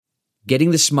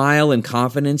Getting the smile and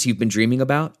confidence you've been dreaming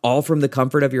about, all from the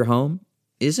comfort of your home,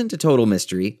 isn't a total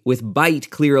mystery with Byte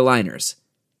clear aligners.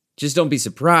 Just don't be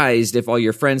surprised if all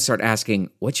your friends start asking,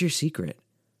 "What's your secret?"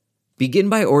 Begin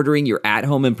by ordering your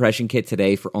at-home impression kit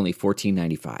today for only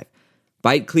 $14.95.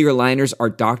 Byte clear aligners are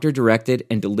doctor-directed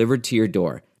and delivered to your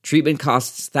door. Treatment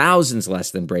costs thousands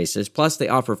less than braces, plus they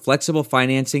offer flexible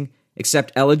financing,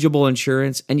 accept eligible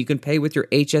insurance, and you can pay with your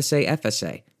HSA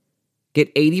FSA. Get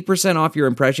 80% off your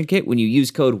impression kit when you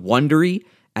use code WONDERY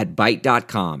at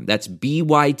Byte.com. That's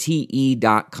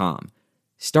BYTE.com.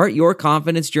 Start your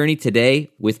confidence journey today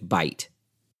with Byte.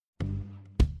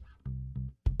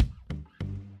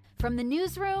 From the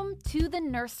newsroom to the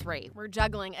nursery, we're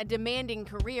juggling a demanding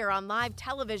career on live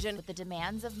television with the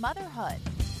demands of motherhood.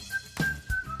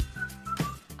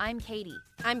 I'm Katie.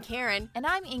 I'm Karen. And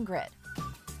I'm Ingrid.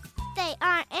 They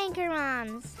are Anchor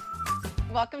Moms.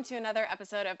 Welcome to another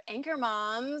episode of Anchor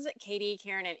Moms. Katie,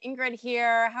 Karen, and Ingrid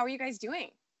here. How are you guys doing?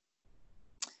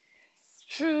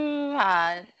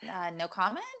 No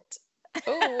comment.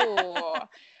 Oh,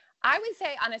 I would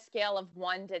say on a scale of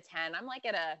 1 to 10, I'm like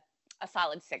at a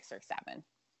solid 6 or 7.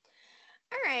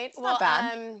 All right. It's not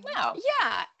bad. No.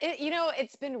 Yeah.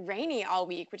 It's been rainy all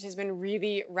week, which has been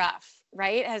really rough,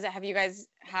 right? Have you guys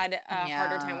had a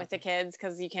harder time with the kids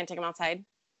because you can't take them outside?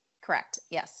 Correct.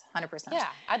 Yes. 100%. Yeah.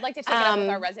 I'd like to take it up with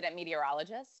our resident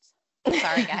meteorologist.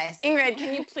 Sorry, guys. Ingrid,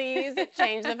 can you please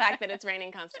change the fact that it's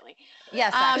raining constantly?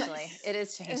 Yes, actually. It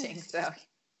is changing.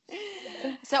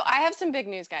 So I have some big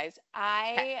news, guys.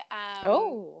 I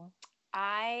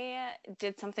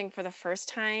did something for the first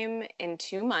time in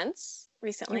 2 months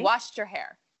recently. You washed your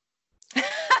hair.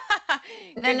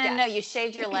 No. You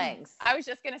shaved your legs. I was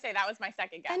just going to say that was my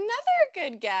second guess. Another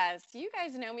good guess. You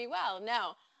guys know me well.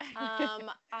 No.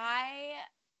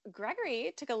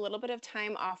 Gregory took a little bit of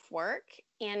time off work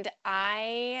and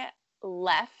I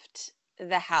left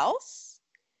the house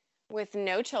with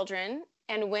no children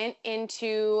and went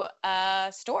into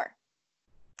a store.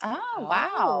 Oh,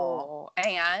 wow.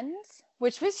 And?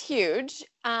 Which was huge.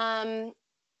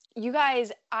 You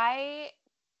guys, I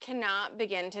cannot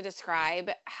begin to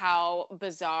describe how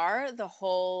bizarre the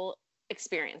whole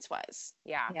experience was.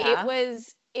 Yeah. It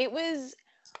was like,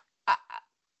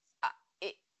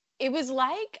 it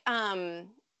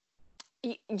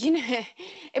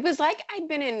was like I'd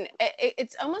been in,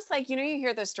 it's almost like, you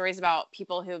hear those stories about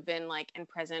people who've been like in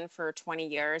prison for 20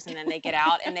 years and then they get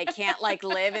out and they can't like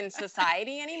live in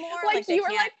society anymore. You were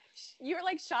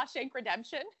like Shawshank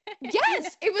Redemption.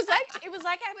 Yes. It was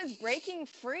like I was breaking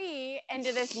free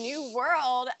into this new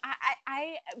world.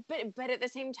 But at the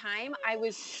same time, I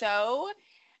was so,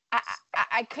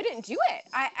 I couldn't do it.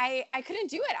 I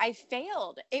couldn't do it. I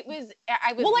failed. I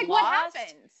was lost. What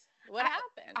happens? What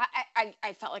happened?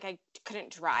 I felt like I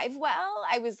couldn't drive well.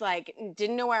 I was like,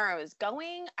 didn't know where I was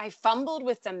going. I fumbled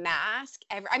with the mask.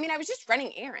 I was just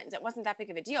running errands. It wasn't that big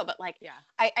of a deal, but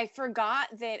I forgot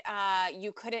that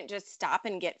you couldn't just stop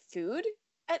and get food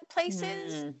at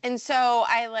places. And so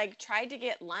I tried to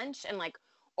get lunch and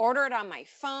order it on my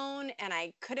phone and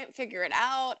I couldn't figure it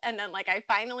out. And then I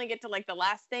finally get to the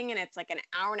last thing and it's an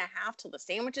hour and a half till the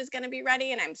sandwich is going to be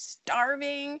ready and I'm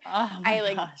starving. Oh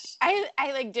my gosh.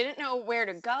 I didn't know where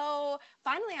to go.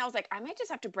 Finally, I was like, I might just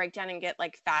have to break down and get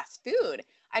fast food.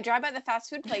 I drive by the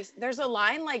fast food place. There's a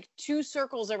line 2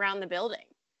 circles around the building.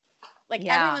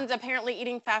 Everyone's apparently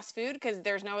eating fast food because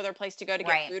there's no other place to go to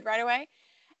get food right away.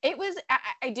 It was,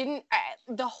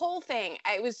 the whole thing,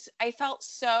 I felt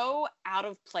so out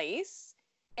of place.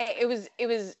 It was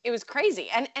crazy.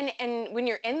 And when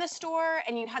you're in the store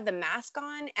and you have the mask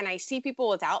on and I see people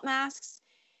without masks,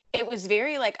 it was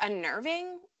very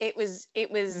unnerving. It was,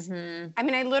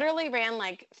 I literally ran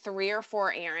 3 or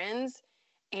 4 errands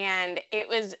and it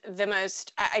was the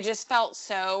most, I just felt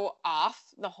so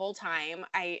off the whole time.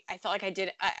 I felt like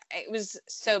it was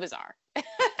so bizarre.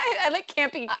 I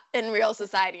can't be in real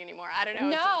society anymore. I don't know.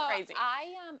 It's just crazy.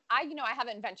 I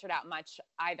haven't ventured out much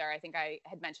either. I think I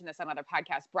had mentioned this on other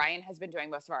podcasts. Brian has been doing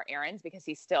most of our errands because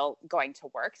he's still going to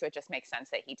work. So it just makes sense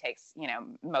that he takes,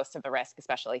 most of the risk,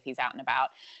 especially if he's out and about.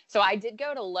 So I did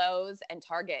go to Lowe's and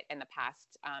Target in the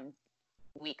past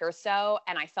week or so.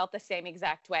 And I felt the same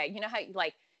exact way. You know how you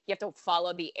have to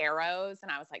follow the arrows. And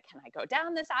I was like, can I go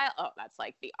down this aisle? Oh, that's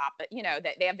the opposite.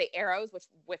 They have the arrows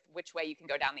which way you can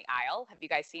go down the aisle. Have you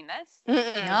guys seen this?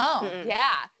 Mm-mm. No. Mm-mm.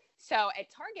 Yeah. So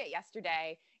at Target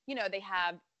yesterday, they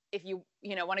have, if you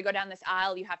want to go down this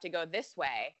aisle, you have to go this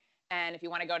way. And if you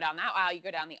want to go down that aisle, you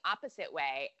go down the opposite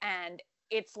way. And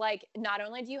it's not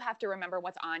only do you have to remember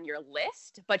what's on your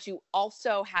list, but you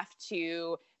also have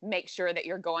to make sure that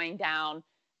you're going down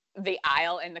the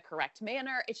aisle in the correct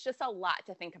manner. It's just a lot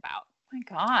to think about. my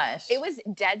gosh. It was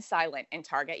dead silent in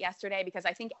Target yesterday because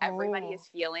I think everybody is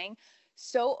feeling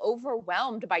so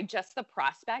overwhelmed by just the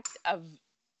prospect of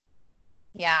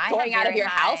going out of your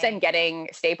house and getting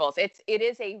staples. It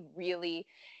is a really,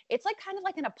 it's like kind of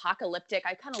like an apocalyptic.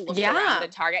 I kind of looked around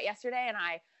at Target yesterday and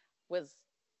I was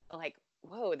like,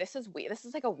 whoa, this is weird. This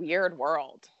is like a weird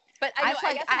world. But I guess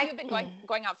if you've been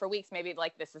going out for weeks, maybe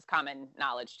like this is common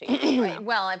knowledge to you. Right.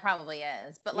 Well, it probably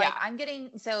is. But like I'm getting,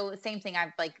 so same thing.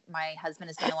 I've like, my husband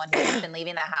has been the one who's been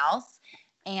leaving the house.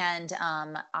 And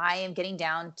I am getting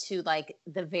down to like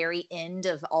the very end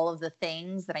of all of the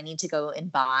things that I need to go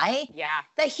and buy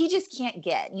that he just can't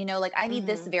get. You know, like I need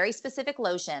this very specific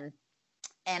lotion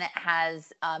and it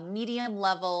has a medium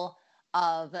level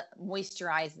of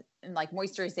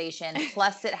moisturization,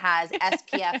 plus it has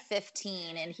SPF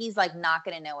 15, and he's like not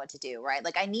going to know what to do, right?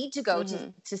 Like I need to go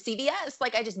to CVS,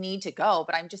 like I just need to go,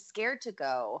 but I'm just scared to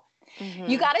go.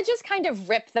 You got to just kind of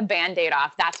rip the Band-Aid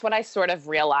off. That's what I sort of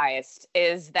realized,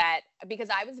 is that because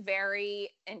I was very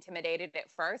intimidated at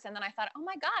first, and then I thought, oh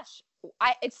my gosh,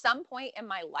 at some point in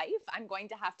my life, I'm going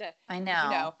to have to,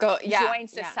 join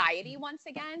society once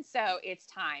again. So it's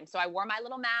time. So I wore my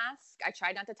little mask. I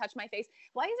tried not to touch my face.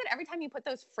 Why is it every time you put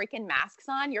those freaking masks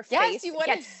on, your face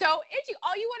gets so itchy?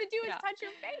 All you want to do is touch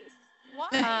your face.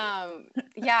 Why?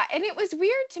 And it was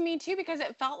weird to me too, because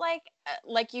it felt like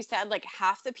you said, like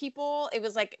half the people, it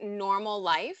was like normal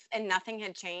life and nothing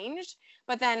had changed.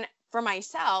 But then for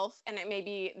myself, and it may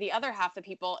be the other half the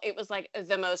people, it was like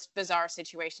the most bizarre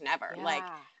situation ever. Yeah. Like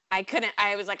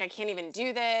I was like, I can't even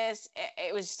do this.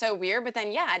 It was so weird. But then,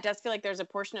 it does feel like there's a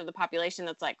portion of the population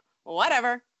that's like,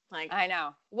 whatever. Like, I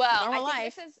know. Well,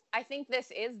 I think this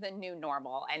is the new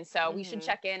normal. And so we should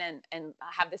check in and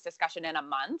have this discussion in a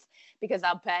month, because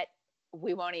I'll bet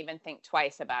we won't even think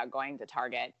twice about going to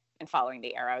Target and following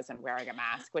the arrows and wearing a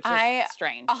mask, which is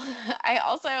strange. I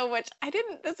also,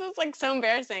 this was like so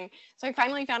embarrassing. So I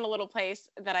finally found a little place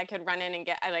that I could run in and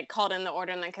I like called in the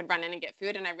order and then could run in and get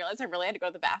food. And I realized I really had to go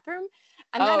to the bathroom.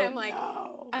 And then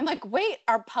I'm like, wait,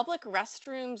 are public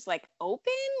restrooms like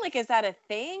open? Like, is that a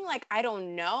thing? Like, I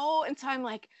don't know. And so I'm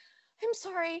like, I'm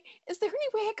sorry, is there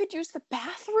any way I could use the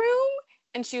bathroom?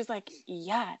 And she was like,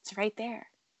 yeah, it's right there.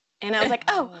 And I was like,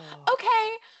 oh,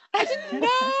 okay. I didn't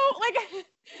know. Like, I just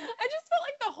felt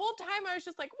like the whole time I was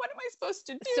just like, what am I supposed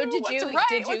to do? So did you use the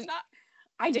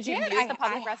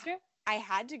public restroom? I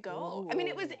had to go. I mean,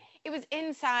 it was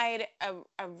inside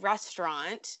a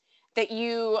restaurant that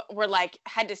you were like,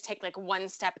 had to take like one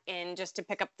step in just to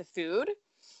pick up the food.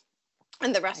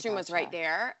 And the restroom was right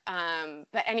there.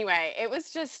 But anyway, it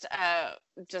was just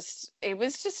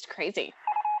crazy.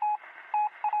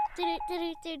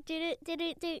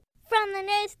 From the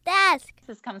news desk.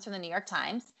 This comes from the New York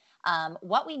Times.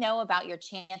 What we know about your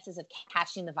chances of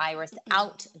catching the virus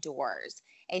outdoors.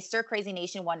 A stir-crazy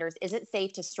nation wonders, is it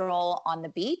safe to stroll on the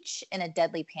beach in a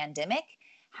deadly pandemic?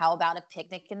 How about a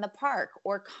picnic in the park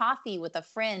or coffee with a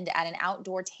friend at an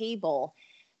outdoor table?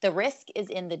 The risk is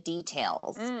in the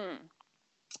details.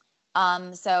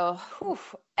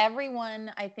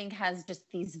 Everyone, I think, has just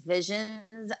these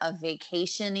visions of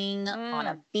vacationing on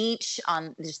a beach,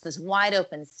 on just this wide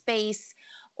open space,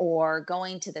 or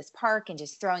going to this park and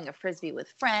just throwing a Frisbee with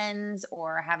friends,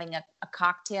 or having a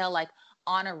cocktail like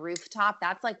on a rooftop.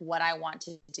 That's like what I want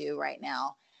to do right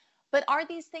now. But are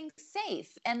these things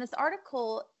safe? And this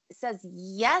article says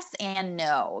yes and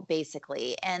no,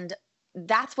 basically. And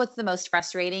that's what's the most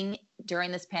frustrating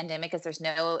during this pandemic, is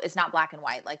it's not black and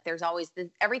white. Like there's always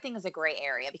everything is a gray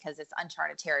area because it's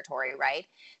uncharted territory, right?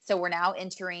 So we're now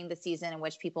entering the season in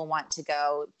which people want to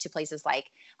go to places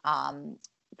like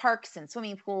parks and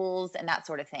swimming pools and that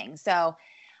sort of thing. So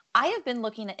I have been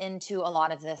looking into a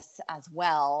lot of this as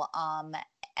well,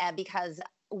 because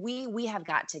we have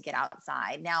got to get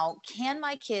outside. Now, can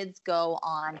my kids go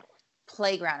on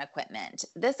playground equipment?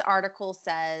 This article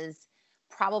says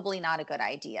probably not a good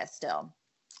idea still.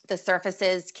 The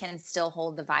surfaces can still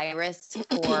hold the virus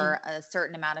for a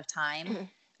certain amount of time,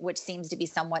 which seems to be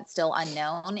somewhat still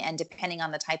unknown. And depending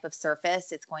on the type of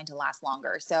surface, it's going to last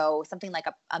longer. So something like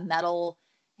a metal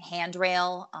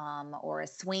handrail or a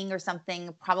swing or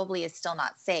something probably is still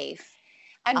not safe.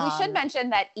 And we should mention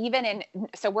that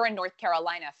so we're in North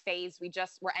Carolina,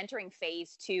 we're entering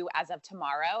phase 2 as of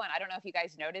tomorrow. And I don't know if you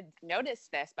guys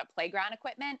noticed this, but playground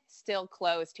equipment still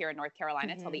closed here in North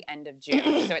Carolina till the end of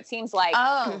June. So it seems like,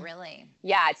 oh, really?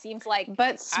 Yeah, it seems like,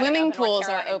 but swimming pools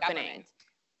are opening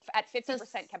at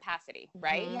 50% capacity,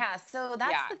 right? Yeah. So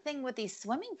that's the thing with these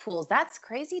swimming pools. That's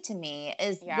crazy to me,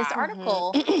 is this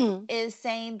article is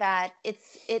saying that it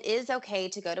is okay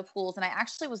to go to pools. And I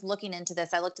actually was looking into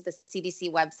this. I looked at the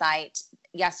CDC website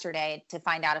yesterday to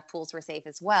find out if pools were safe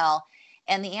as well.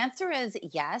 And the answer is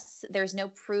yes. There's no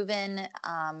proven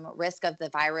risk of the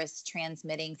virus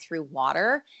transmitting through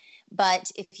water.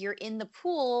 But if you're in the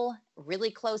pool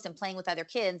really close and playing with other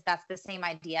kids, that's the same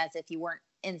idea as if you weren't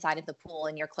inside of the pool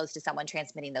and you're close to someone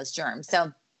transmitting those germs.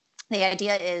 So the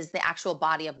idea is the actual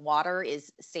body of water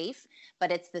is safe,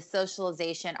 but it's the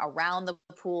socialization around the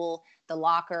pool, the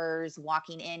lockers,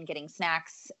 walking in, getting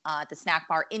snacks at the snack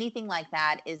bar, anything like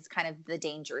that is kind of the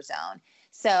danger zone.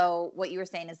 So what you were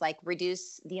saying is like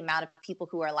reduce the amount of people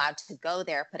who are allowed to go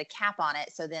there, put a cap on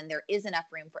it. So then there is enough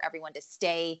room for everyone to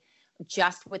stay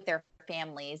just with their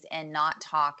families and not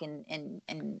talk and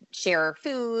share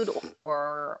food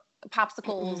or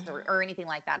popsicles or anything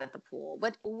like that at the pool.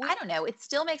 But I don't know. It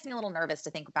still makes me a little nervous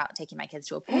to think about taking my kids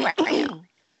to a pool right now.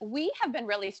 We have been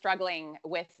really struggling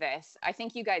with this. I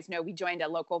think you guys know we joined a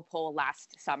local pool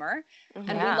last summer and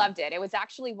we loved it. It was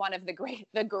actually one of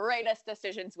the greatest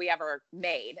decisions we ever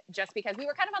made, just because we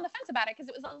were kind of on the fence about it because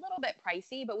it was a little bit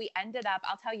pricey, but we ended up,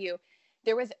 I'll tell you,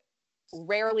 there was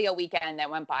rarely a weekend that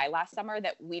went by last summer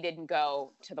that we didn't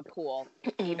go to the pool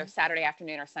either Saturday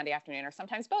afternoon or Sunday afternoon or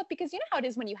sometimes both, because you know how it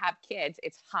is when you have kids,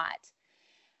 it's hot.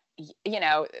 You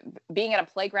know, being at a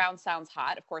playground sounds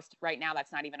hot. Of course, right now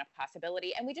that's not even a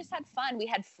possibility. And we just had fun. We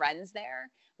had friends there.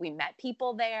 We met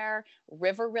people there.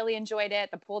 River really enjoyed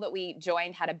it. The pool that we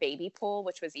joined had a baby pool,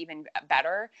 which was even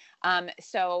better.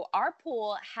 So our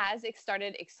pool has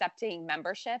started accepting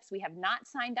memberships. We have not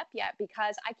signed up yet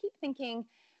because I keep thinking,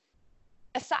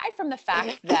 aside from the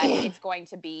fact that it's going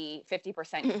to be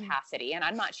 50% capacity, and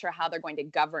I'm not sure how they're going to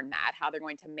govern that, how they're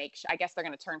going to I guess they're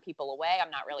going to turn people away.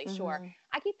 I'm not really sure.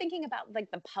 I keep thinking about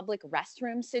like the public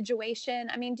restroom situation.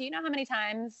 I mean, do you know how many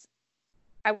times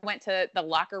I went to the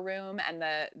locker room and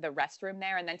the restroom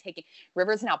there and then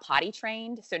River's now potty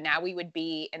trained. So now we would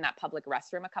be in that public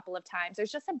restroom a couple of times.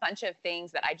 There's just a bunch of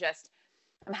things that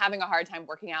I'm having a hard time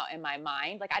working out in my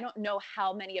mind. Like, I don't know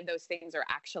how many of those things are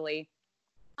actually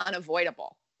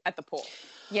unavoidable at the pool,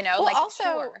 you know. Well, like, also,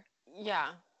 sure. Yeah,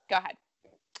 go ahead.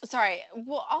 Sorry.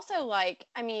 Well, also, like,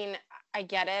 I mean, I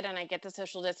get it, and I get the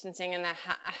social distancing and the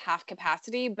half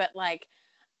capacity, but like,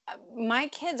 my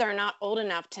kids are not old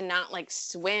enough to not like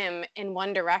swim in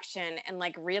one direction and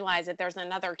like realize that there's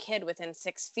another kid within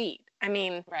 6 feet. I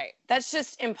mean, right. That's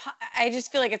just I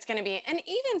just feel like it's going to be, and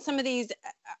even some of these,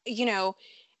 you know,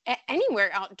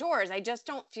 anywhere outdoors, I just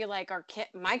don't feel like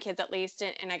my kids at least,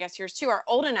 and I guess yours too, are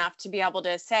old enough to be able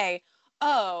to say,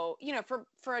 oh, you know,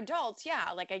 for adults,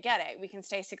 yeah, like I get it, we can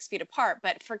stay 6 feet apart,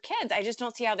 but for kids, I just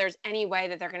don't see how there's any way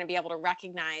that they're going to be able to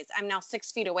recognize, I'm now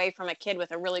 6 feet away from a kid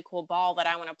with a really cool ball that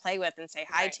I want to play with and say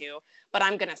hi to, but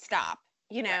I'm going to stop,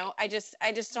 you know. I just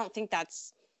don't think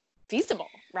that's feasible,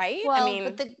 right? Well, I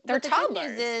mean, they're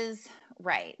toddlers.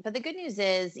 Right. But the good news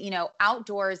is, you know,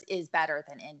 outdoors is better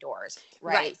than indoors.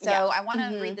 Right. So yeah. I want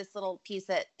to read this little piece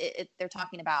that they're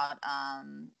talking about,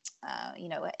 you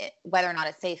know, whether or not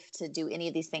it's safe to do any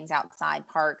of these things outside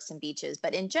parks and beaches.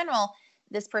 But in general,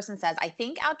 this person says, I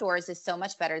think outdoors is so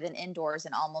much better than indoors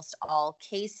in almost all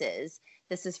cases.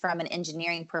 This is from an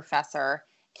engineering professor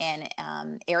and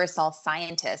aerosol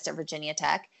scientist at Virginia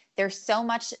Tech. There's so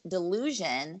much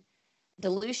dilution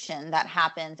that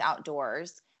happens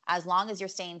outdoors. As long as you're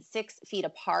staying 6 feet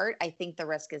apart, I think the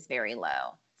risk is very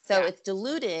low. So it's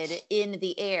diluted in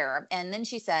the air. And then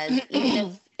she says,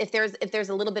 even if there's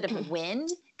a little bit of a wind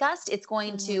gust, it's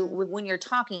going to, when you're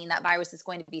talking, that virus is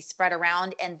going to be spread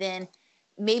around. And then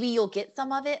maybe you'll get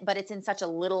some of it, but it's in such a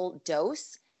little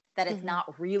dose that it's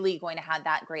not really going to have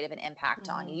that great of an impact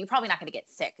on you. You're probably not going to get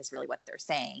sick is really what they're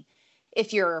saying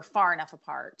if you're far enough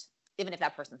apart, even if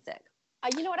that person's sick.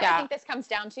 You know what I think this comes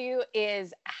down to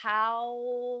is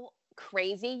how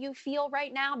crazy you feel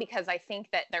right now, because I think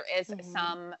that there is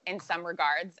in some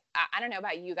regards, I don't know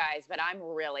about you guys, but I'm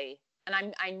really,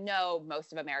 and I know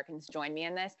most of Americans join me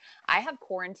in this, I have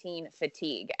quarantine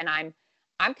fatigue, and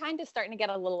I'm kind of starting to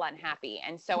get a little unhappy.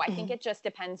 And so I think it just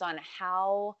depends on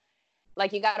how,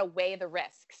 like, you got to weigh the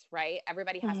risks, right?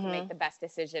 Everybody has to make the best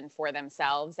decision for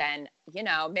themselves. And, you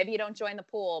know, maybe you don't join the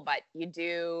pool, but you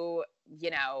do, you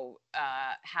know,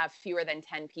 have fewer than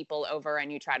 10 people over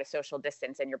and you try to social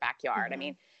distance in your backyard. I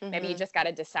mean, maybe you just got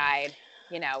to decide,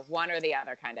 you know, one or the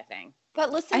other kind of thing.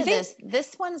 But listen to this.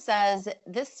 This one says,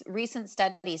 this recent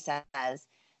study says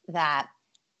that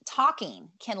talking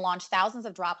can launch thousands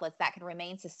of droplets that can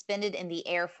remain suspended in the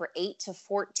air for 8 to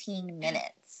 14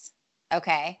 minutes.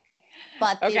 Okay.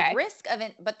 But the risk of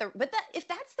it, if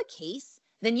that's the case,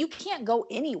 then you can't go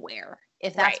anywhere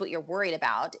if that's what you're worried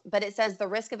about. But it says the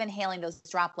risk of inhaling those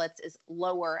droplets is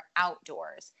lower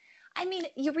outdoors. I mean,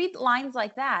 you read lines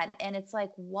like that and it's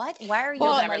like, what? Why are you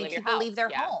Well, letting people leave their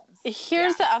homes?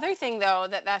 Here's the other thing, though,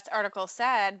 that article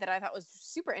said that I thought was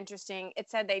super interesting. It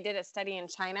said they did a study in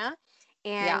China,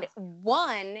 and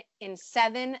 1 in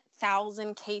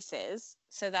 7,000 cases,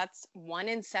 so that's 1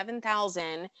 in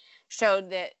 7,000, showed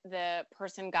that the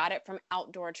person got it from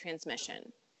outdoor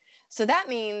transmission. So that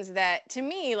means that, to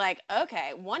me, like,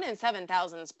 okay, 1 in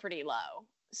 7,000 is pretty low.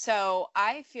 So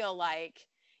I feel like,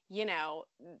 you know,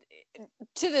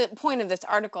 to the point of this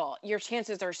article, your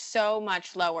chances are so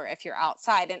much lower if you're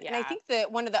outside. And I think that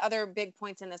one of the other big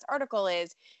points in this article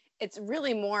is it's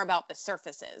really more about the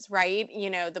surfaces, right? You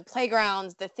know, the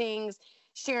playgrounds, the things,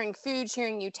 sharing food,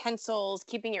 sharing utensils,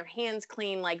 keeping your hands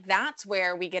clean. Like, that's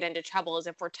where we get into trouble, is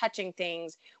if we're touching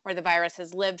things where the virus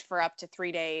has lived for up to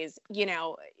 3 days, you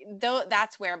know, though,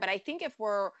 that's where. But I think if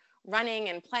we're running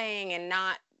and playing and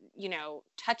not, you know,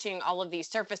 touching all of these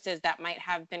surfaces that might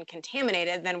have been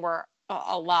contaminated, then we're at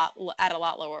a lot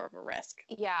lower of a risk.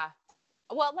 Yeah.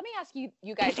 Well, let me ask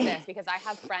you guys this, because I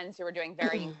have friends who are doing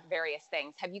various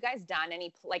things. Have you guys done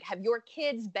any, like, have your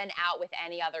kids been out with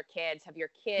any other kids? Have your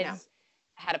kids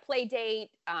had a play date,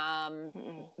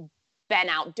 been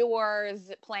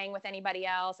outdoors playing with anybody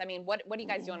else? I mean, what are you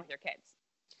guys doing with your kids?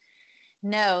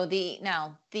 No,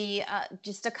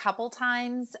 just a couple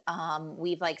times,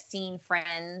 we've like seen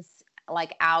friends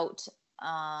like out,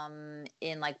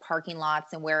 in like parking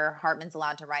lots and where Hartman's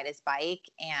allowed to ride his bike,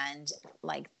 and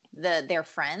like their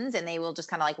friends, and they will just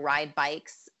kind of like ride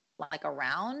bikes like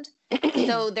around.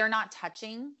 So they're not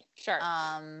touching. Sure.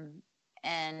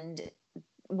 And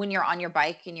when you're on your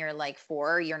bike and you're like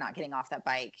 4, you're not getting off that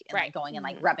bike and like going and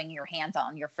like rubbing your hands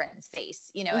on your friend's face.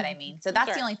 You know what I mean? So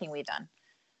that's the only thing we've done.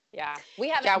 Yeah, we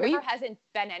haven't. River hasn't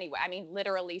been anywhere. I mean,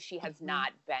 literally, she has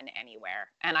not been anywhere,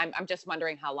 and I'm just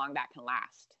wondering how long that can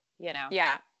last. You know?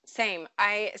 Yeah, same.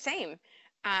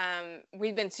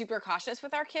 We've been super cautious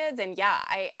with our kids, and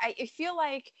I feel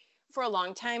like for a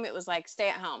long time it was like, stay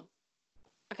at home.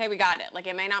 Okay, we got it. Like,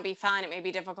 it may not be fun, it may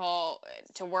be difficult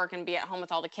to work and be at home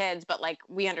with all the kids, but like,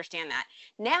 we understand that.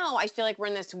 Now I feel like we're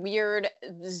in this weird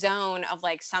zone of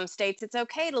like, some states it's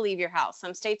okay to leave your house,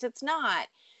 some states it's not.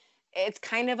 It's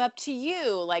kind of up to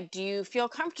you. Like, do you feel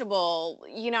comfortable?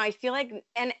 You know, I feel like,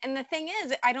 and the thing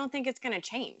is, I don't think it's going to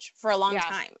change for a long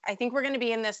time. I think we're going to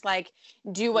be in this, like,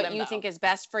 do what you think is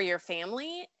best for your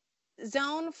family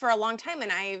zone for a long time.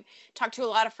 And I've talked to a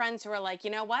lot of friends who are like, you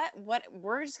know what,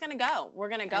 we're just going to go. We're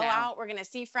going to go out. We're going to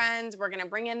see friends. We're going to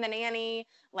bring in the nanny.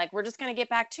 Like, we're just going to get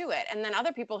back to it. And then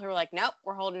other people who are like, nope,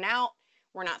 we're holding out.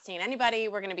 We're not seeing anybody.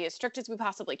 We're going to be as strict as we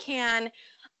possibly can.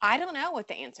 I don't know what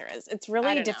the answer is. It's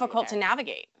really difficult to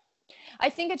navigate. I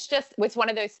think it's one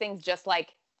of those things, just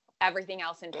like everything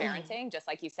else in parenting, just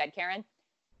like you said, Karen,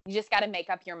 you just got to make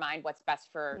up your mind what's best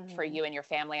for you and your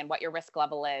family, and what your risk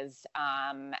level is.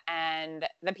 And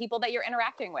the people that you're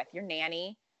interacting with, your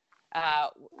nanny. I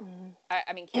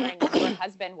mean, Karen, your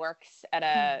husband works at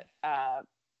a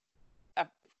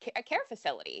care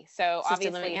facility. So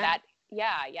obviously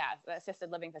the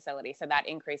assisted living facility. So that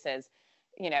increases,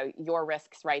 you know, your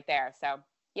risks right there. So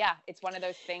yeah, it's one of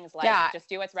those things, like, just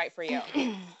do what's right for you.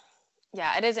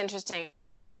 Yeah, it is interesting.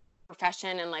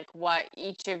 Profession and like what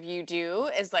each of you do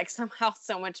is like somehow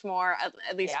so much more,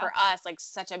 at least for us, like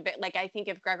such a bit. Like, I think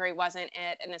if Gregory wasn't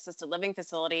at an assisted living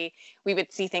facility, we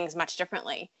would see things much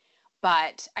differently.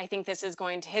 But I think his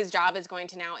job is going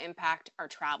to now impact our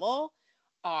travel,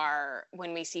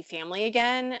 when we see family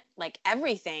again, like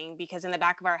everything, because in the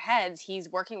back of our heads, he's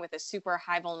working with a super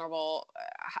high vulnerable,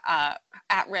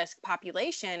 at-risk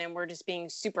population, and we're just being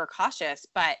super cautious.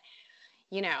 But,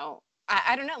 you know,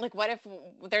 I don't know, like, what if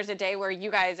there's a day where you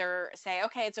guys say,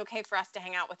 okay, it's okay for us to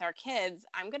hang out with our kids.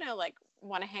 I'm going to like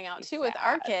want to hang out too with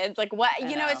our kids. Like, what,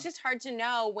 you know, it's just hard to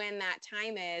know when that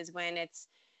time is, when it's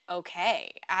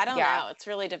okay. I don't know. It's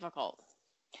really difficult.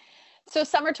 So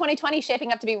summer 2020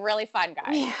 shaping up to be really fun,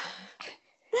 guys. Yeah.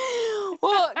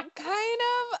 Well, kind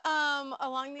of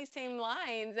along these same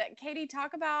lines, Katie,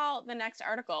 talk about the next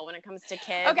article when it comes to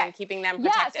kids and keeping them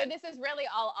protected. Yeah, so this is really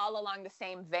all along the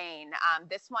same vein.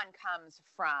 This one comes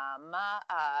from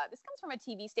a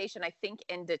TV station, I think,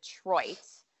 in Detroit.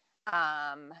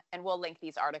 And we'll link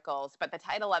these articles, but the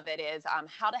title of it is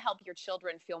How to Help Your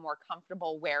Children Feel More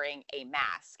Comfortable Wearing a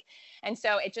Mask. And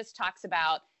so it just talks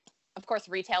about, of course,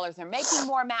 retailers are making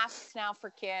more masks now for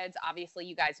kids. Obviously,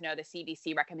 you guys know the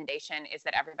CDC recommendation is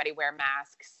that everybody wear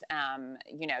masks.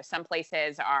 You know, some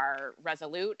places are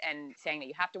resolute and saying that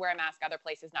you have to wear a mask. Other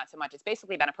places, not so much. It's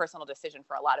basically been a personal decision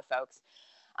for a lot of folks.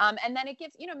 And then it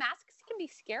gives, you know, masks can be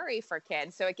scary for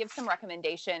kids. So it gives some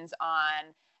recommendations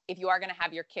on, if you are going to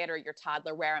have your kid or your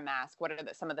toddler wear a mask, what are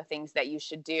some of the things that you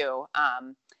should do?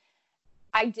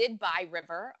 I did buy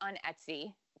River on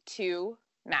Etsy 2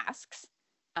 masks.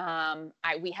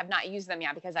 We have not used them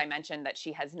yet because I mentioned that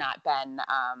she has not been,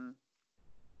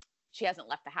 she hasn't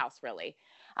left the house really.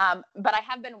 But I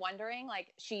have been wondering,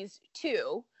 like, she's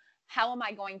 2, how am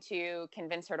I going to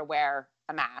convince her to wear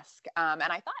a mask? And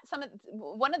I thought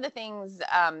one of the things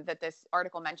that this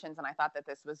article mentions, and I thought that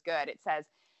this was good, it says,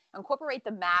 incorporate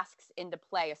the masks into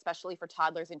play, especially for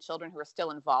toddlers and children who are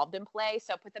still involved in play.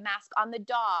 So put the mask on the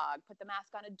dog, put the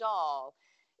mask on a doll.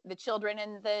 The children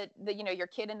and the your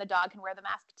kid and the dog can wear the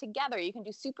mask together. You can do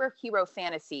superhero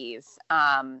fantasies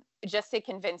just to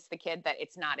convince the kid that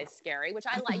it's not as scary, which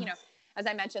I like, as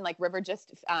I mentioned, like River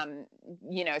just, is kind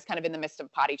of in the midst of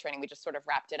potty training. We just sort of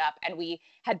wrapped it up, and we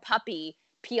had Puppy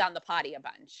pee on the potty a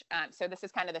bunch. So this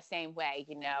is kind of the same way,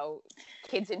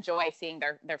 kids enjoy seeing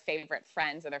their favorite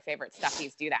friends or their favorite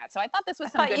stuffies do that. So I thought this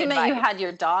was some good advice. Meant you had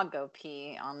your dog go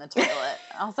pee on the toilet.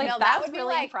 I was like, no, that would was be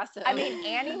really like, impressive. I mean,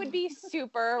 Annie would be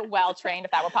super well trained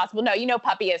if that were possible. No,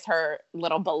 Puppy is her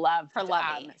little beloved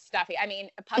stuffy. I mean,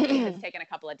 Puppy has taken a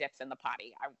couple of dips in the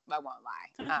potty. I won't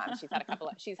lie.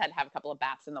 She's had to have a couple of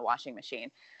baths in the washing machine.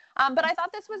 But I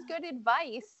thought this was good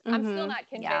advice. I'm still not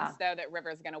convinced though that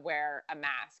River's going to wear a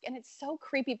mask, and it's so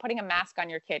creepy putting a mask on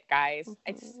your kid, guys.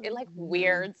 It like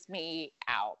weirds me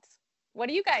out. What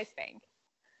do you guys think?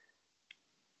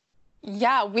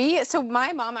 Yeah, so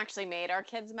my mom actually made our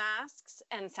kids masks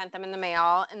and sent them in the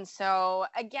mail. And so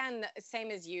again,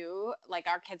 same as you, like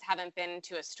our kids haven't been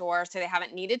to a store, so they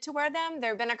haven't needed to wear them.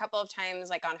 There have been a couple of times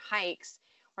like on hikes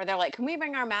where they're like, can we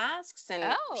bring our masks?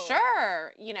 And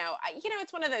sure,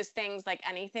 it's one of those things like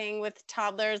anything with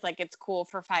toddlers, like it's cool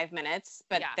for 5 minutes,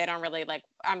 but they don't really like,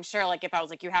 I'm sure like if I was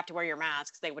like, you have to wear your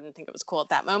masks, they wouldn't think it was cool at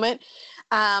that moment.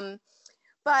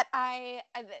 But I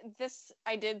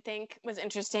did think was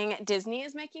interesting. Disney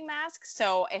is making masks.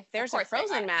 So if there's a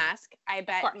Frozen mask, I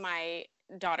bet my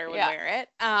daughter would wear it.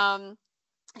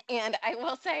 And I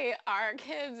will say our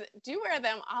kids do wear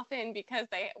them often because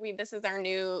this is our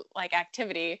new like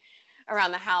activity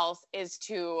around the house is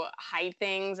to hide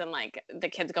things, and like the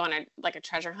kids go on a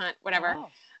treasure hunt, whatever.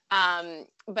 Oh.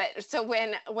 But so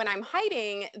when I'm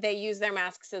hiding, they use their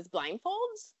masks as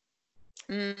blindfolds.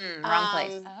 Wrong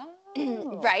place.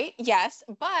 Right. Yes.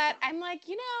 But I'm like,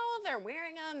 they're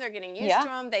wearing them. They're getting used to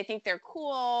them. They think they're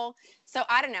cool. So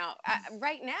I don't know.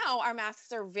 Right now, our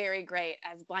masks are very great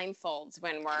as blindfolds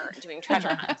when we're doing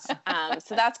treasure hunts.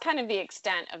 So that's kind of the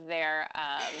extent of their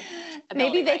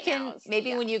maybe they can.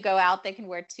 Maybe when you go out, they can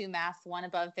wear 2 masks, one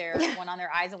above one on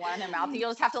their eyes and one on their mouth.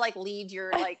 You'll just have to like lead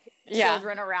your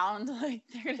children around. Like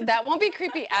that won't be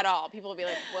creepy at all. People will be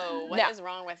like, "Whoa, what is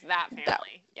wrong with that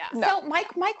family?" Yeah. So my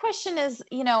question is,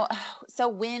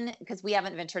 because we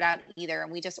haven't ventured out either,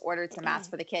 and we just ordered some masks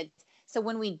for the kids. So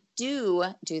when we do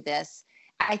this,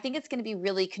 I think it's going to be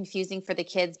really confusing for the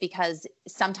kids because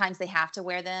sometimes they have to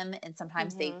wear them and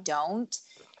sometimes they don't.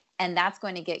 And that's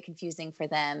going to get confusing for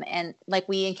them. And like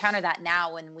we encounter that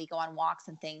now when we go on walks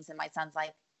and things. And my son's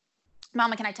like,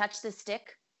 Mama, can I touch this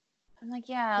stick? I'm like,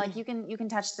 yeah, like you can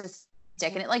touch this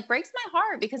stick. And it like breaks my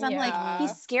heart because I'm like,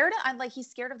 he's scared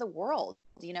of the world,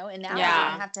 and now we're going to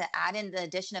have to add in the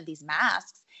addition of these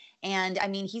masks. And I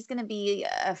mean, he's going to be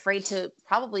afraid to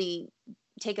probably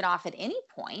take it off at any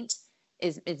point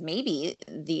is maybe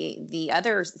the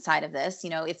other side of this,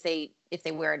 if they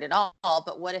wear it at all.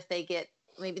 But what if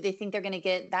maybe they think they're going to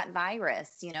get that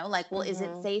virus, is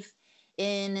it safe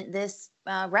in this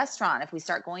restaurant if we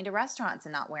start going to restaurants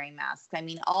and not wearing masks? I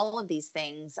mean, all of these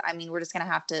things, I mean, we're just going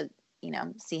to have to,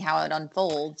 see how it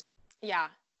unfolds. Yeah,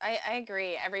 I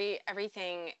agree.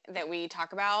 Everything that we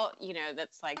talk about,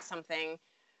 that's like something,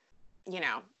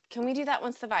 can we do that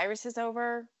once the virus is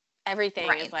over? Everything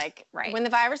is like, when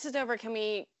the virus is over, can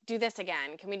we do this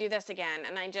again? Can we do this again?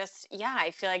 And I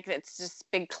feel like it's just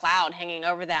big cloud hanging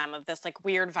over them of this like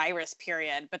weird virus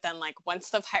period. But then like once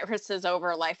the virus is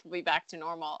over, life will be back to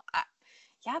normal.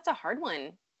 It's a hard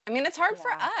one. I mean, it's hard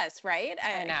for us, right?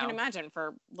 I can imagine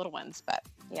for little ones, but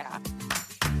yeah.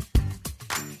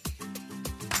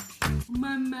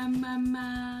 Mom's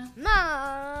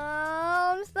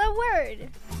the word.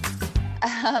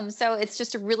 So it's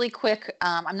just a really quick,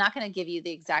 I'm not going to give you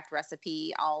the exact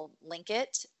recipe. I'll link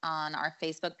it on our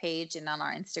Facebook page and on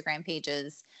our Instagram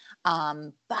pages.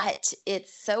 But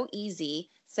it's so easy.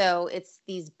 So it's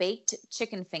these baked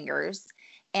chicken fingers.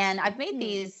 And I've made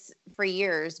these for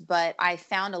years, but I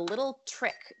found a little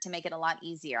trick to make it a lot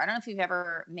easier. I don't know if you've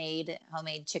ever made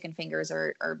homemade chicken fingers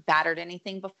or battered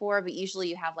anything before, but usually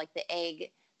you have like the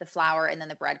egg, the flour, and then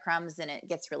the breadcrumbs, and it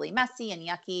gets really messy and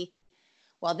yucky.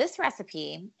 Well, this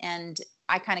recipe, and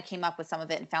I kind of came up with some of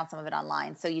it and found some of it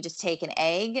online. So you just take an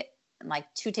egg,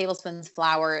 like 2 tablespoons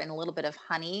flour and a little bit of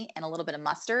honey and a little bit of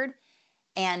mustard,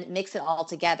 and mix it all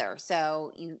together.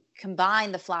 So you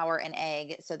combine the flour and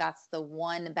egg. So that's the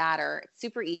one batter. It's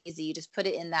super easy. You just put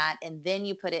it in that, and then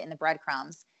you put it in the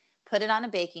breadcrumbs, put it on a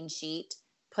baking sheet,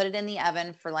 put it in the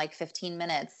oven for like 15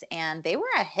 minutes. And they were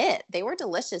a hit. They were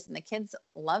delicious, and the kids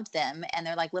loved them. And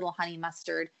they're like little honey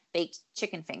mustard baked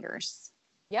chicken fingers.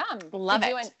 Yum. Love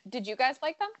it. Did you guys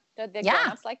like them? Did the Yeah.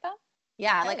 grown-ups like them?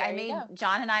 Yeah. Okay, Like I there you made, go.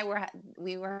 John and I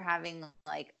we were having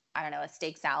like, I don't know, a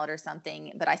steak salad or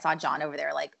something, but I saw John over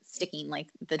there like sticking like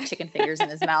the chicken fingers in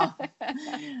his mouth. I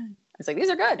was like, these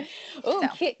are good. Ooh,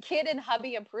 So. kid and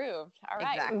hubby approved. All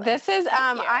right. Exactly. This is you.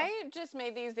 I just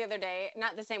made these the other day,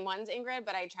 not the same ones, Ingrid,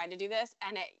 but I tried to do this,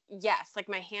 and yes, like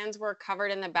my hands were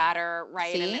covered in the batter,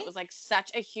 right? And See? it was like such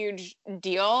a huge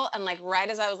deal, and like right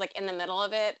as I was like in the middle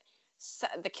of it,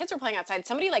 the kids were playing outside.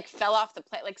 Somebody like fell off the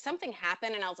plate, like something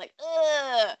happened, and I was like,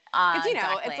 ugh. Because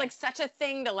Exactly. it's like such a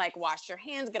thing to like wash your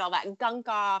hands, get all that gunk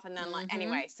off, and then like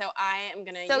anyway. So I am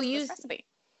gonna use this recipe.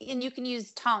 And you can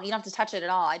use tongs. You don't have to touch it at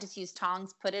all. I just use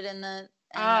tongs, put it in the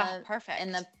Perfect.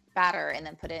 in the batter, and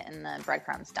then put it in the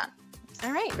breadcrumbs. Done.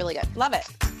 All right, Really good. love it.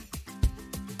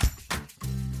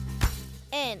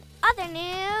 In other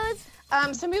news,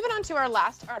 So moving on to our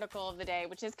last article of the day,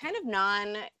 which is kind of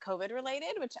non-COVID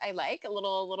related, which I like, a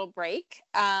little break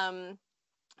from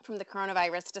the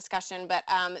coronavirus discussion. But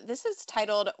this is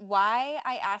titled, Why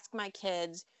I Ask My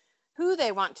Kids Who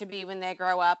They Want to Be When They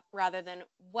Grow Up Rather Than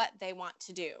What They Want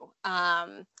to Do.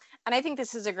 And I think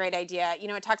this is a great idea. You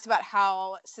know, it talks about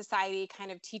how society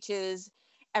kind of teaches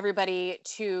everybody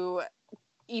to,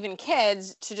 even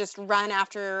kids, to just run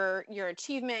after your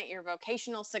achievement, your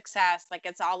vocational success. Like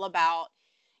it's all about,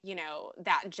 you know,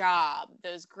 that job,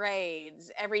 those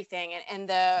grades, everything. And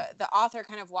the author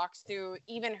kind of walks through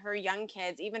even her young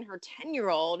kids, even her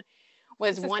 10-year-old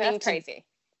was wanting to, crazy.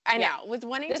 I know, Yeah. was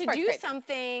wanting This to part's do crazy.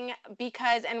 something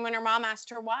because, and when her mom asked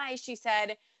her why, she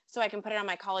said, so I can put it on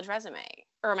my college resume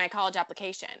or my college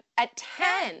application at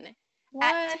 10.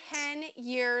 At 10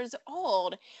 years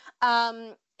old.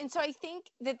 And so I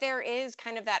think that there is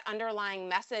kind of that underlying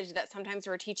message that sometimes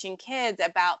we're teaching kids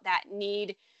about that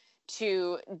need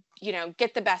to, you know,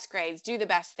 get the best grades, do the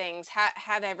best things,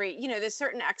 have every, you know, this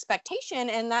certain expectation.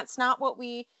 And that's not what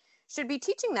we should be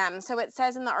teaching them. So it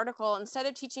says in the article, instead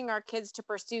of teaching our kids to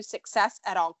pursue success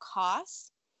at all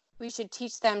costs, we should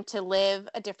teach them to live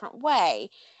a different way.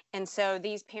 And so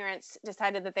these parents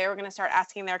decided that they were going to start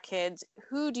asking their kids,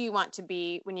 who do you want to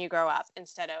be when you grow up,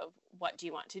 instead of what do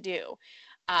you want to do?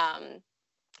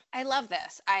 I love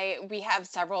this. We have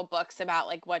several books about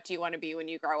like, what do you want to be when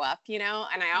you grow up, you know?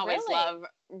 And I always love,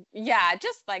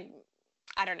 just like,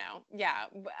 I don't know. Yeah.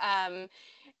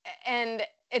 And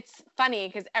it's funny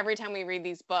because every time we read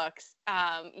these books,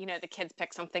 you know, the kids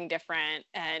pick something different.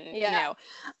 And, you know,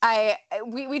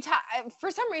 we talk,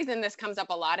 for some reason, this comes up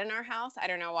a lot in our house. I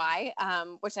don't know why,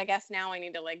 which I guess now I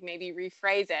need to like maybe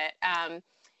rephrase it.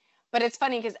 But it's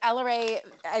funny because Ella Ray,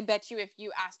 I bet you if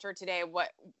you asked her today, what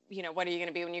are you going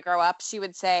to be when you grow up? She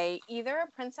would say either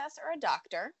a princess or a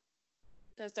doctor.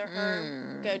 Those are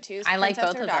her go-tos. I like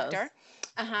both or of doctor.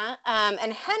 those.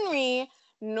 And Henry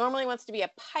normally wants to be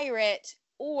a pirate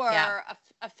or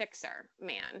a fixer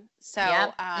man.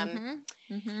 So,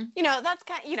 you know, that's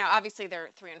kind of, you know, obviously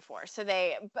they're 3 and 4. So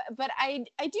but I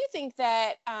do think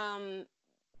that,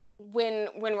 when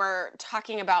we're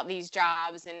talking about these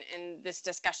jobs and this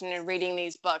discussion and reading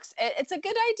these books, it's a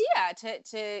good idea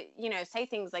to, you know, say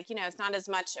things like, you know, it's not as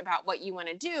much about what you want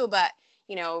to do, but,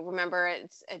 you know, remember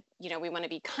you know, we want to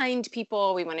be kind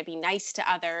people. We want to be nice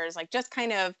to others, like just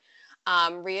kind of,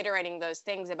 reiterating those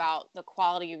things about the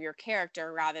quality of your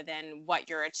character rather than what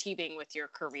you're achieving with your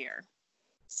career.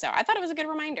 So I thought it was a good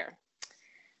reminder.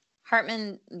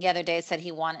 Hartman the other day said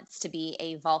he wants to be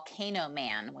a volcano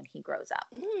man when he grows up.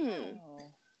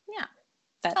 Yeah.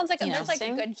 That Sounds like you know, there's like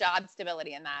a good job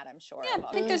stability in that, I'm sure. Yeah,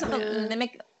 I think there's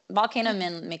volcano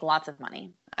men make lots of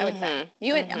money. I would say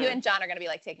you and John are going to be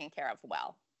like taken care of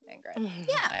well, Ingrid.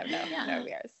 Yeah. I have no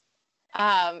fears.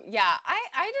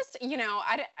 I just, you know,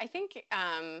 I think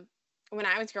when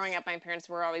I was growing up, my parents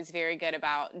were always very good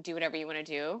about do whatever you want to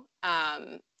do.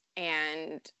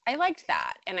 And I liked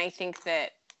that. And I think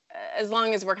that as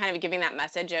long as we're kind of giving that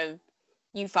message of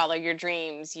you follow your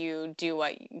dreams, you do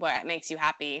what makes you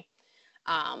happy.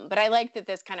 But I like that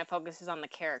this kind of focuses on the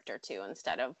character too,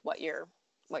 instead of what you're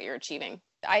achieving.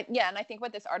 And I think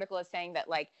what this article is saying that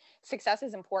like success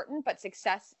is important, but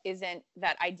success isn't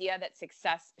that idea that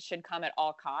success should come at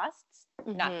all costs,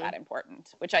 not that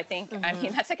important, which I think, I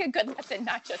mean, that's like a good lesson,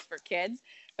 not just for kids,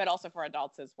 but also for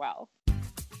adults as well.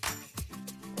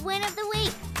 win of the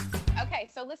week. Okay,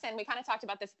 so listen, we kind of talked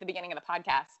about this at the beginning of the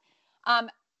podcast.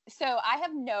 So I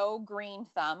have no green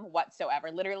thumb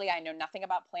whatsoever. Literally, I know nothing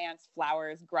about plants,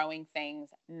 flowers, growing things,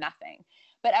 nothing.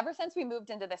 But ever since we moved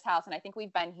into this house, and I think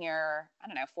we've been here, I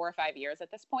don't know, 4 or 5 years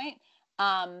at this point,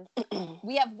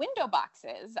 we have window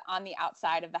boxes on the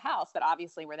outside of the house that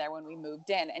obviously were there when we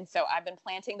moved in. And so I've been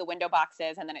planting the window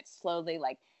boxes, and then it's slowly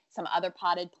like some other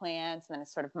potted plants, and then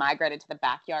it's sort of migrated to the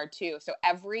backyard too. So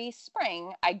every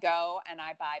spring I go and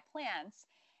I buy plants,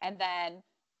 and then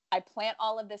I plant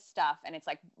all of this stuff, and it's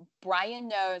like Brian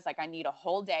knows, like I need a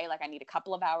whole day, like I need a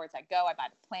couple of hours. I go, I buy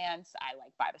the plants, I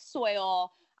like buy the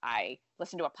soil, I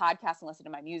listen to a podcast and listen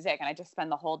to my music, and I just spend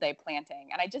the whole day planting.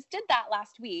 And I just did that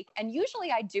last week. And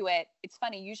usually I do it, it's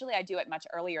funny, usually I do it much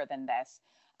earlier than this.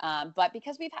 But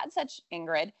because we've had such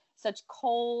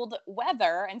cold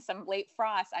weather and some late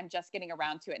frost, I'm just getting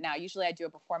around to it now. Usually I do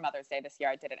it before Mother's Day. This year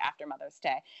I did it after Mother's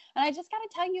Day. And I just got to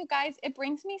tell you guys, it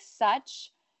brings me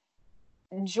such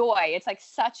joy. It's like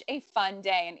such a fun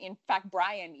day. And in fact,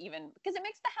 Brian, even because it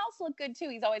makes the house look good too.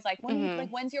 He's always like,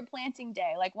 when's your planting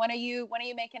day? Like, when are you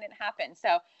making it happen?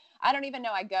 So I don't even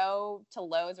know. I go to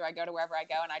Lowe's or I go to wherever I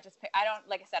go, and I just pick, I don't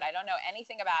know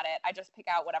anything about it. I just pick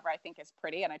out whatever I think is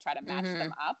pretty, and I try to match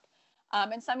them up.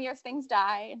 And some years things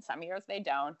die and some years they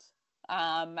don't.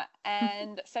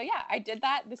 And so, yeah, I did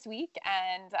that this week.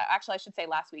 And actually I should say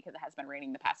last week, because it has been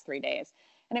raining the past 3 days.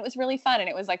 And it was really fun. And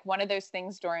it was like one of those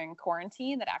things during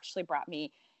quarantine that actually brought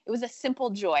me, it was a simple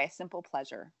joy, a simple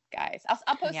pleasure, guys.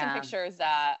 I'll post some pictures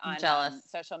on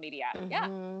social media. Yeah.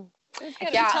 It was good.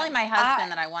 I keep telling my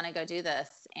husband that I want to go do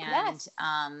this.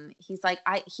 And he's like,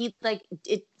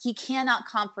 he cannot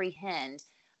comprehend.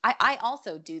 I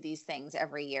also do these things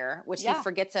every year, which he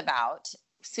forgets about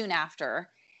soon after.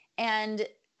 And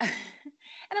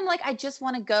I'm like, I just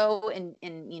want to go and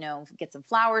get some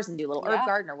flowers and do a little herb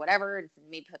garden or whatever, and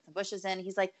maybe put some bushes in.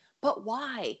 He's like, but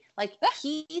why? Like,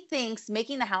 he thinks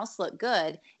making the house look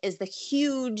good is the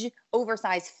huge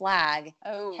oversized flag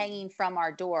hanging from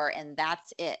our door, and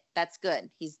that's it. That's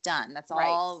good. He's done. That's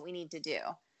all we need to do.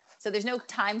 So there's no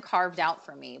time carved out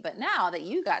for me. But now that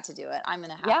you got to do it, I'm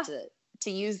going to have to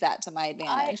use that to my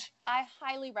advantage. I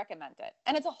highly recommend it.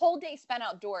 And it's a whole day spent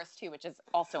outdoors too, which is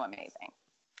also amazing.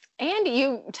 And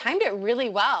you timed it really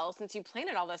well since you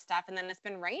planted all this stuff, and then it's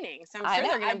been raining. So I'm sure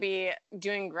they're going to be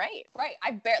doing great. Right.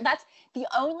 That's the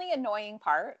only annoying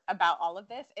part about all of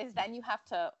this, is then you have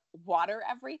to water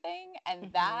everything.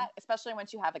 And that, especially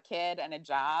once you have a kid and a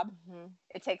job,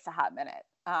 it takes a hot minute.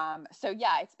 So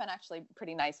yeah, it's been actually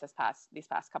pretty nice these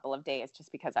past couple of days,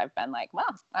 just because I've been like,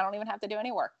 well, I don't even have to do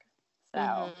any work.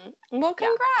 So, well,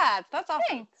 congrats. That's awesome.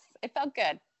 Thanks. It felt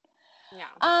good.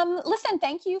 Yeah. Listen,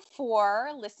 thank you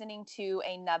for listening to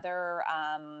another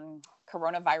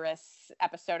coronavirus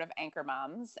episode of Anchor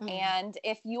Moms. And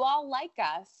if you all like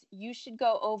us, you should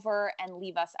go over and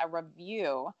leave us a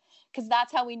review, because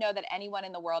that's how we know that anyone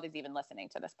in the world is even listening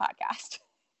to this podcast.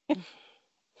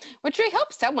 Which we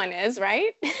hope someone is,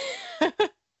 right?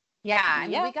 Yeah. I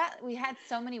mean, we had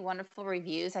so many wonderful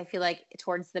reviews, I feel like,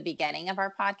 towards the beginning of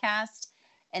our podcast.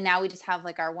 And now we just have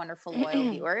like our wonderful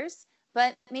loyal viewers.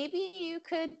 But maybe you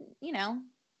could,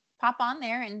 pop on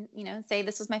there and, say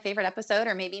this was my favorite episode,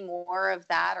 or maybe more of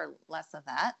that or less of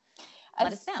that.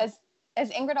 Let us know. As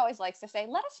Ingrid always likes to say,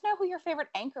 let us know who your favorite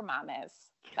anchor mom is.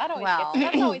 That's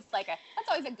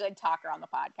always a good talker on the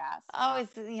podcast. Always,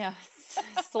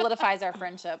 solidifies our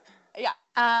friendship. Yeah.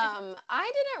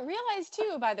 I didn't realize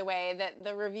too, by the way, that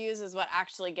the reviews is what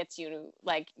actually gets you to,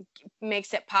 like,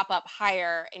 makes it pop up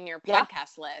higher in your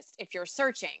podcast list if you're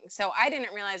searching. So I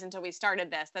didn't realize until we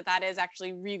started this that is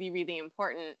actually really, really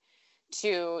important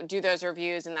to do those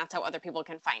reviews, and that's how other people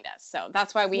can find us. So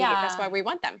that's why we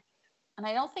want them. And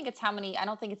I don't think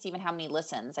it's even how many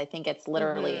listens. I think it's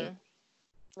literally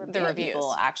the reviews.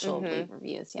 People actually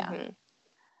reviews. Yeah.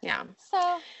 Yeah.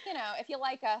 So, if you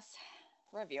like us,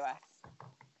 review us.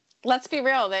 Let's be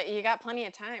real, that you got plenty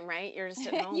of time, right? You're just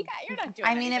at home. You're not doing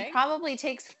anything. It probably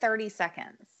takes 30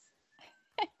 seconds.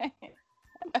 Okay.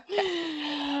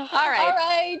 All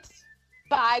right.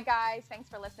 Bye, guys. Thanks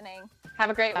for listening. Have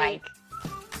a great week.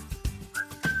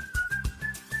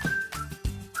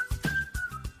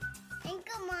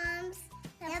 Anchor Moms,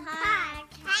 the podcast.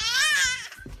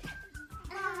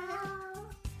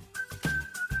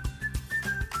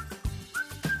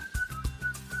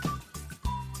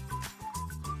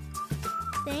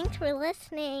 Thanks for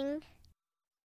listening.